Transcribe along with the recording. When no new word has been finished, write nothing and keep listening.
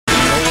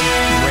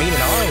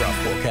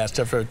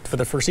forecast for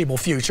the foreseeable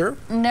future.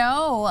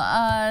 No,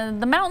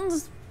 the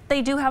mountains,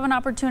 they do have an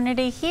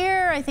opportunity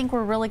here. I think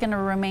we're really going to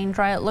remain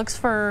dry. It looks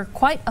for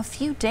quite a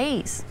few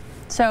days.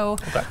 So,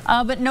 okay.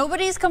 But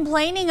nobody's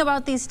complaining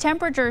about these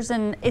temperatures,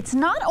 and it's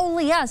not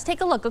only us. Take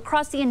a look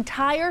across the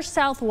entire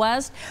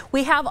Southwest.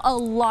 We have a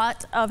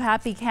lot of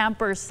happy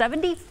campers.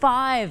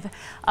 75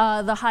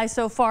 the high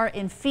so far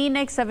in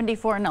Phoenix,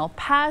 74 in El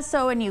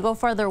Paso, and you go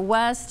farther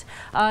west,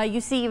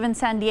 you see even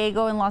San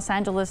Diego and Los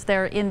Angeles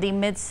there in the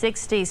mid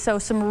 60s. So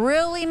some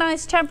really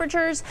nice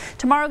temperatures.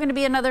 Tomorrow going to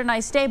be another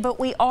nice day, but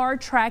we are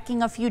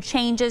tracking a few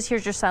changes.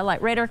 Here's your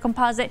satellite radar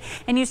composite,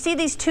 and you see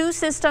these two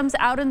systems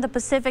out in the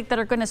Pacific that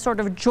are going to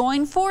sort of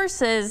join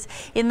forces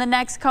in the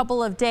next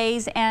couple of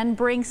days and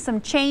bring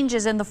some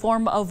changes in the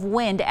form of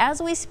wind.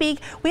 As we speak,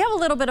 we have a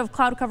little bit of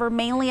cloud cover,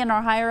 mainly in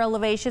our higher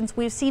elevations.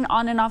 We've seen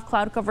on and off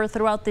cloud cover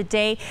throughout the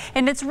day,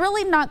 and it's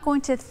really not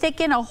going to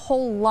thicken a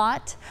whole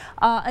lot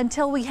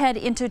until we head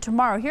into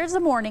tomorrow. Here's the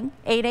morning,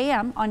 8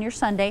 a.m. on your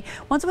Sunday.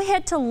 Once we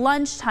head to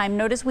lunchtime,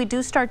 notice we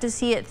do start to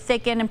see it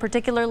thicken, and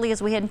particularly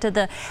as we head into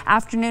the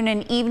afternoon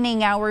and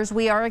evening hours,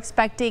 we are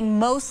expecting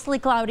mostly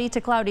cloudy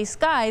to cloudy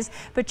skies,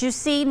 but you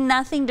see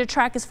nothing to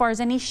track as far as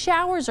any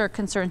showers are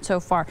concerned so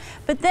far.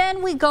 But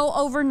then we go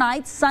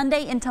overnight,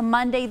 Sunday into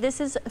Monday.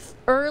 This is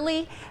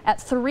early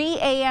at 3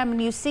 a.m.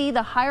 and you see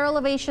the higher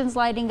elevations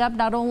lighting up,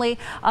 not only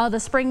the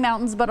Spring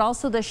Mountains, but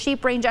also the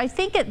Sheep Range. I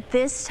think at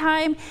this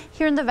time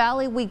here in the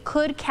valley, we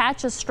could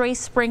catch a stray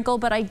sprinkle,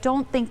 but I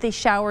don't think the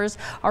showers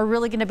are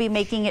really going to be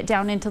making it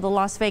down into the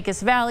Las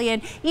Vegas Valley.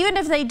 And even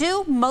if they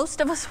do,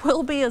 most of us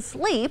will be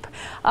asleep.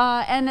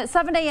 And at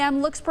 7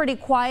 a.m. looks pretty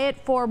quiet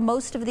for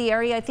most of the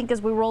area. I think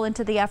as we roll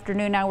into the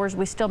afternoon hours,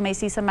 we still may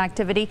see some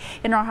activity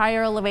in our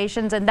higher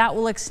elevations, and that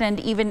will extend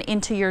even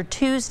into your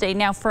Tuesday.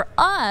 Now for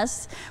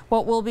us,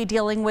 what we'll be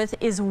dealing with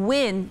is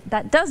wind.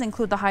 That does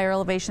include the higher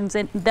elevations,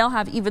 and they'll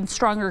have even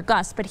stronger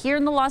gusts. But here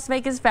in the Las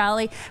Vegas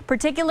Valley,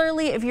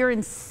 particularly if you're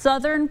in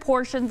southern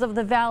portions of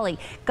the valley,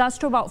 gusts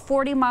to about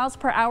 40 miles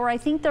per hour. I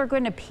think they're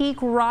going to peak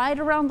right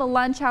around the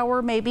lunch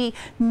hour, maybe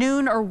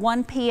noon or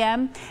 1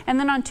 p.m. And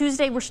then on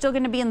Tuesday, we're still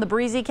going to be in the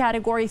breezy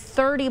category,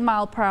 30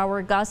 mile per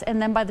hour gusts.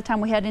 And then by the time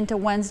we head into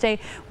Wednesday,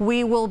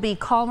 we will be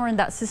calmer and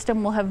that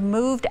system will have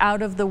moved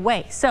out of the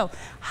way. So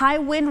high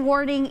wind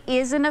warning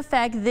is in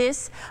effect.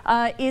 This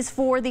is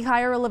for the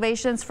higher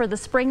elevations, for the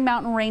Spring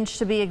Mountain Range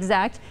to be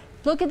exact.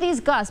 Look at these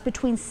gusts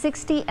between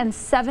 60 and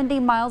 70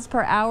 miles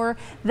per hour.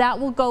 That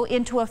will go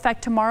into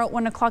effect tomorrow at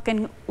 1 o'clock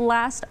and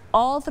last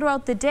all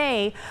throughout the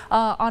day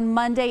on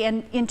Monday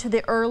and into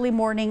the early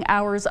morning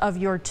hours of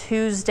your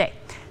Tuesday.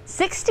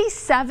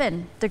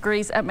 67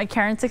 degrees at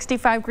McCarran,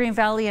 65 Green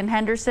Valley and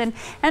Henderson,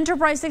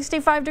 Enterprise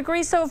 65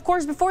 degrees. So of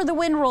course, before the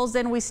wind rolls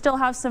in, we still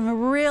have some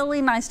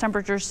really nice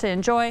temperatures to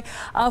enjoy.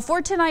 For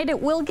tonight,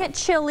 it will get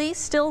chilly,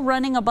 still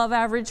running above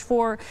average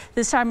for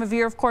this time of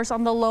year, of course,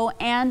 on the low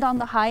and on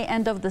the high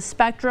end of the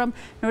spectrum.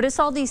 Notice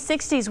all these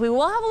 60s. We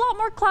will have a lot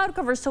more cloud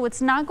cover, so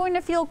it's not going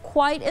to feel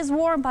quite as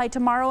warm by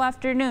tomorrow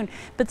afternoon,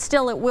 but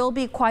still it will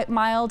be quite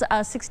mild.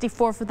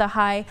 64 for the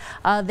high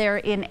there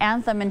in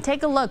Anthem. And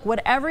take a look,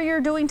 whatever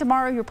you're doing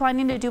tomorrow, you're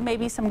planning to do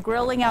maybe some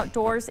grilling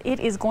outdoors,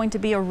 it is going to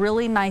be a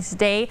really nice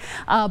day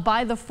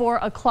by the 4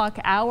 o'clock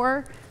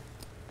hour.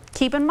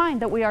 Keep in mind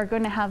that we are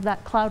going to have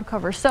that cloud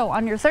cover. So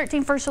on your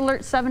 13 First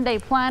Alert 7-day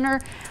planner,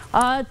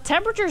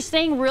 temperatures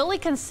staying really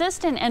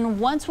consistent, and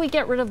once we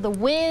get rid of the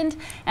wind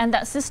and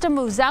that system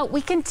moves out,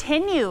 we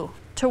continue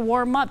to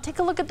warm up. Take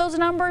a look at those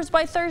numbers.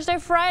 By Thursday,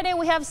 Friday,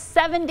 we have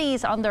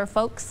 70s on there,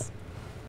 folks.